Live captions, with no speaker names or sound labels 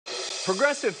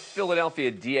Progressive Philadelphia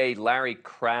DA Larry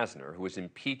Krasner, who was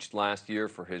impeached last year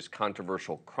for his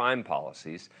controversial crime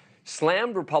policies,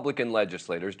 slammed Republican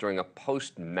legislators during a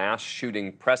post-mass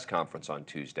shooting press conference on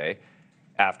Tuesday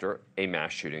after a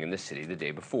mass shooting in the city the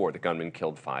day before. The gunman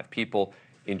killed 5 people,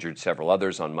 injured several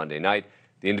others on Monday night.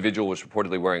 The individual was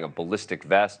reportedly wearing a ballistic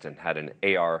vest and had an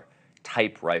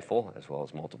AR-type rifle, as well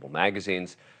as multiple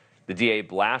magazines. The DA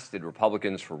blasted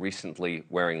Republicans for recently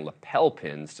wearing lapel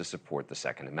pins to support the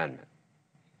Second Amendment.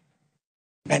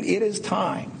 And it is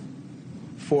time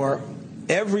for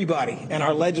everybody in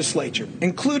our legislature,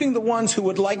 including the ones who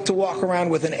would like to walk around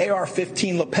with an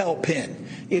AR-15 lapel pin,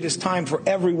 it is time for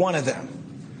every one of them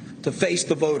to face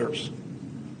the voters.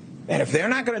 And if they're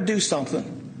not going to do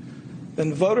something, then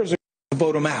the voters are going to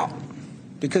vote them out.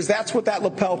 Because that's what that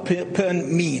lapel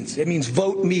pin means. It means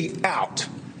vote me out.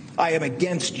 I am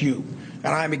against you,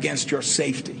 and I am against your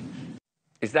safety.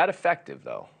 Is that effective,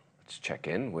 though? Let's check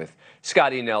in with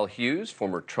Scottie Nell Hughes,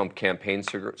 former Trump campaign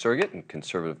surrogate and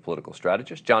conservative political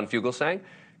strategist, John Fugelsang,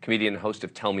 comedian and host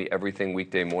of Tell Me Everything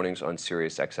weekday mornings on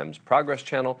SiriusXM's Progress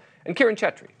channel, and Kiran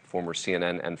Chetry, former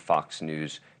CNN and Fox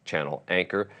News channel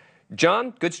anchor.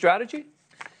 John, good strategy?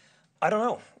 I don't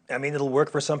know. I mean, it'll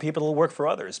work for some people, it'll work for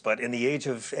others. But in the age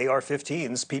of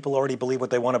AR-15s, people already believe what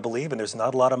they want to believe, and there's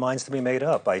not a lot of minds to be made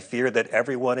up. I fear that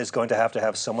everyone is going to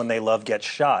have someone they love get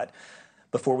shot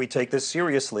before we take this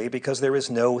seriously, because there is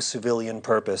no civilian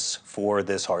purpose for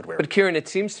this hardware. But Kiran, it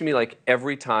seems to me like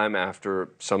every time after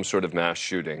some sort of mass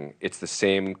shooting, it's the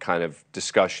same kind of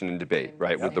discussion and debate,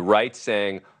 right? With the right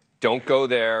saying, don't go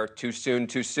there, too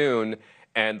soon,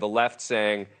 and the left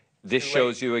saying, this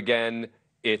shows you again,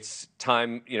 it's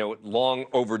time, long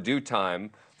overdue time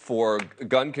for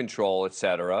gun control, et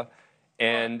cetera.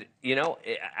 And,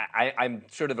 I'm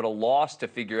sort of at a loss to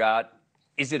figure out,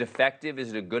 is it effective?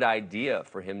 Is it a good idea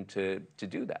for him to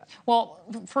do that? Well,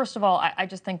 first of all, I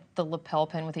just think the lapel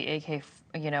pin with the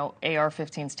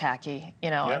AR-15's tacky.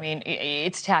 I mean,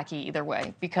 it's tacky either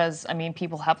way because,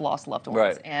 people have lost loved ones.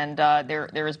 Right. And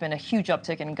there has been a huge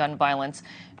uptick in gun violence,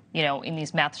 in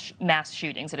these mass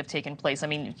shootings that have taken place. I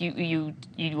mean, you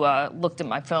looked at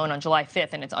my phone on July 5th,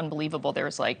 and it's unbelievable.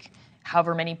 There's like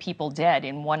however many people dead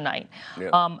in one night.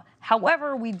 Yeah.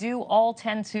 However, we do all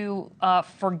tend to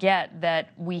forget that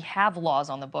we have laws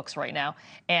on the books right now,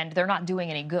 and they're not doing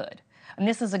any good. And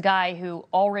this is a guy who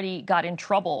already got in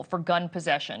trouble for gun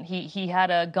possession. He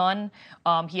had a gun,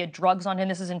 he had drugs on him.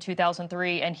 This is in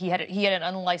 2003, and he had an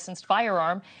unlicensed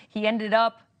firearm. He ended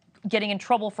up getting in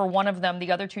trouble for one of them.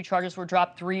 The other 2 charges were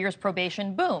dropped, 3 years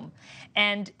probation, boom.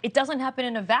 And it doesn't happen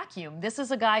in a vacuum. This is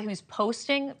a guy who's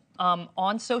posting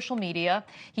on social media.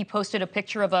 He posted a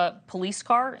picture of a police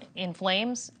car in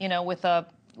flames,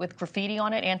 with graffiti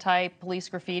on it, anti-police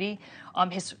graffiti.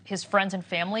 His friends and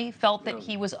family felt that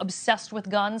he was obsessed with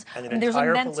guns. And there's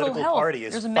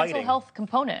a mental health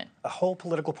component. A whole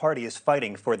political party is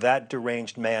fighting for that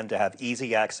deranged man to have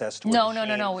easy access to a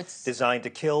machine it's designed to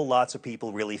kill lots of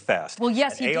people really fast. Well,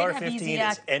 yes, he did have AR-15 easy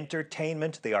is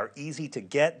entertainment. They are easy to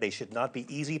get. They should not be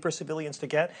easy for civilians to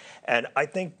get. And I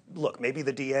think, look, maybe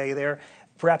the DA there,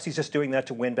 perhaps he's just doing that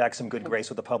to win back some good grace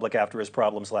with the public after his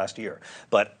problems last year.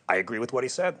 But I agree with what he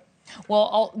said.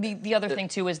 Well, the other thing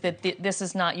too is that this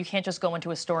is not. You can't just go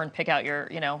into a store and pick out your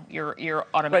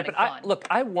automatic gun. Look,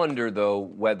 I wonder though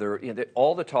whether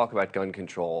all the talk about gun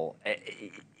control,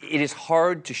 it is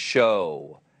hard to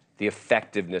show the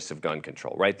effectiveness of gun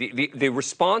control, right? The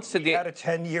response to we had a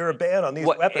 10-year ban on these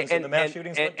weapons, and the mass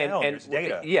shootings went down. There's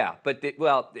data. Yeah, but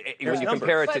when you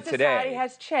compare it to today, society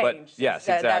has changed. Yes,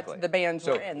 exactly. That's the bans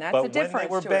were in. That's but the difference.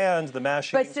 When they were banned, the mass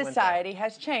shootings But society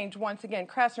has changed. Once again,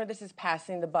 Krasner, this is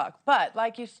passing the buck. But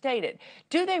like you stated,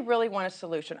 do they really want a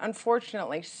solution?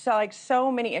 Unfortunately, like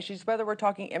so many issues, whether we're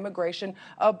talking immigration,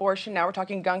 abortion, now we're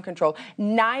talking gun control,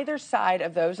 neither side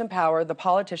of those in power, the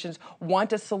politicians,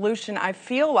 want a solution. I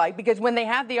feel like because when they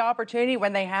have the opportunity,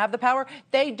 when they have the power,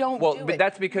 they don't do it. Well, but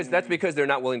that's because they're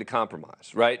not willing to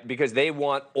compromise, right? Because they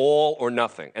want all or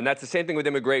nothing. And that's the same thing with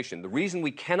immigration. The reason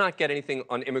we cannot get anything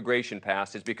on immigration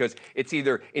passed is because it's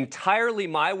either entirely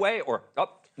my way or,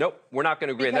 nope, we're not going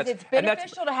to agree. Because it's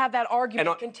beneficial to have that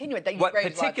argument continue it. That you raise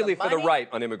particularly lots of for money. the right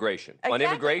on immigration. Exactly,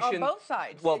 on immigration, on both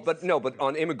sides. Well, but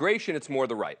on immigration, it's more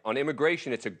the right. On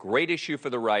immigration, it's a great issue for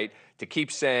the right to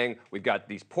keep saying we've got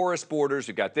these porous borders,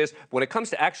 we've got this. When it comes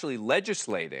to actually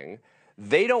legislating,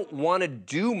 they don't want to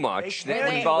do much They that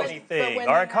can't involves. do anything. when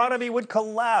Our they economy would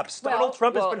collapse. Well- Donald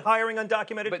Trump well, has been hiring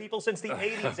undocumented but- people since the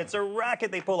 80s. It's a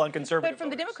racket they pull on conservative But from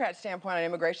the voters. Democrat standpoint on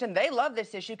immigration, they love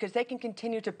this issue because they can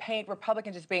continue to paint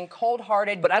Republicans as being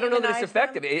cold-hearted. But I don't know that it's demonize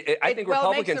effective. them. I think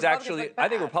Well, it makes Republicans the actually, look I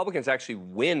think bad. Republicans actually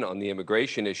win on the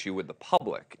immigration issue with the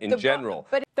public in general.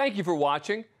 but- Thank you for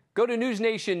watching. Go to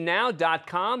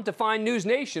newsnationnow.com to find News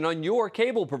Nation on your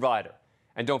cable provider.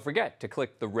 And don't forget to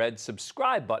click the red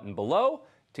subscribe button below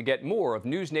to get more of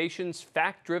News Nation's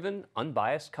fact-driven,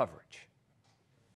 unbiased coverage.